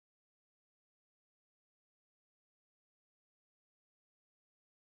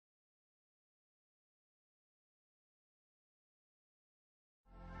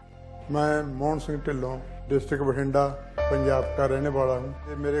मैं मोहन सिंह ढिल्लों डिस्ट्रिक्ट बठिंडा पंजाब का रहने वाला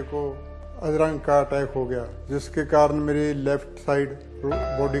हूँ। मेरे को अजरंग का अटैक हो गया, जिसके कारण मेरी लेफ्ट साइड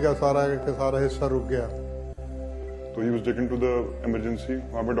बॉडी का सारा हिस्सा रुक गया। तो he was taken to the emergency.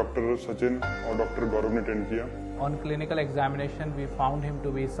 वहाँ पे डॉक्टर सचिन और डॉक्टर गौरव ने अटेंड किया। On clinical examination, we found him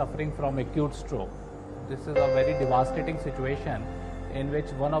to be suffering from acute stroke. This is a very devastating situation in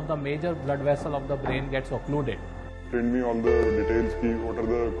which one of the major blood vessels of the brain gets occluded. Told me all the details ki what are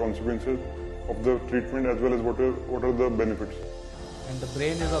the consequences of the treatment as well as what are the benefits. And the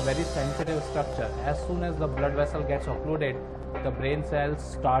brain is a very sensitive structure. As soon as the blood vessel gets occluded, the brain cells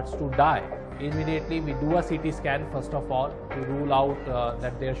starts to die. Immediately we do a CT scan first of all to rule out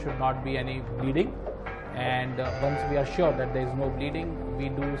that there should not be any bleeding. And once we are sure that there is no bleeding, we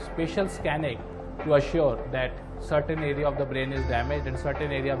do spatial scanning to assure that certain area of the brain is damaged and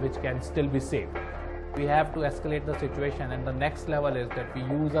certain area which can still be saved. We have to escalate the situation, and the next level is that we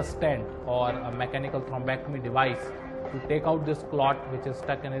use a stent or a mechanical thrombectomy device to take out this clot which is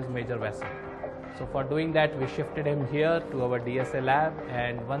stuck in his major vessel. So for doing that, we shifted him here to our DSA lab,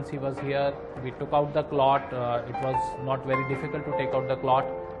 and once he was here, we took out the clot. It was not very difficult to take out the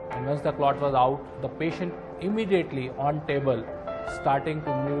clot, and once the clot was out, the patient immediately on table starting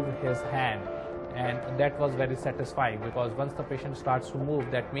to move his hand. And that was very satisfying, because once the patient starts to move,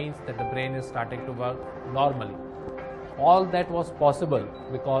 that means that the brain is starting to work normally. All that was possible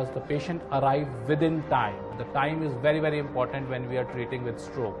because the patient arrived within time. The time is very, very important when we are treating with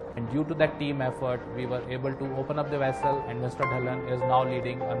stroke. And due to that team effort, we were able to open up the vessel, and Mr. Dhillon is now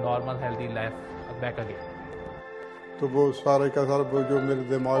leading a normal, healthy life back again. तो वो सारे का सारा जो मेरे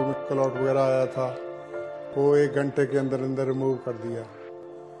दिमाग में clot वगैरह आया था, वो 1 घंटे के अंदर अंदर रिमूव कर दिया,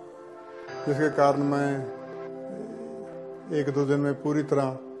 जिसके कारण मैं 1-2 दिन में पूरी तरह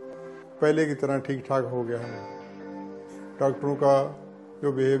पहले की तरह ठीक ठाक हो गया है। डॉक्टरों का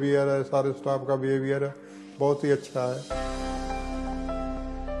जो बिहेवियर है, सारे स्टाफ का बिहेवियर है, बहुत ही अच्छा है।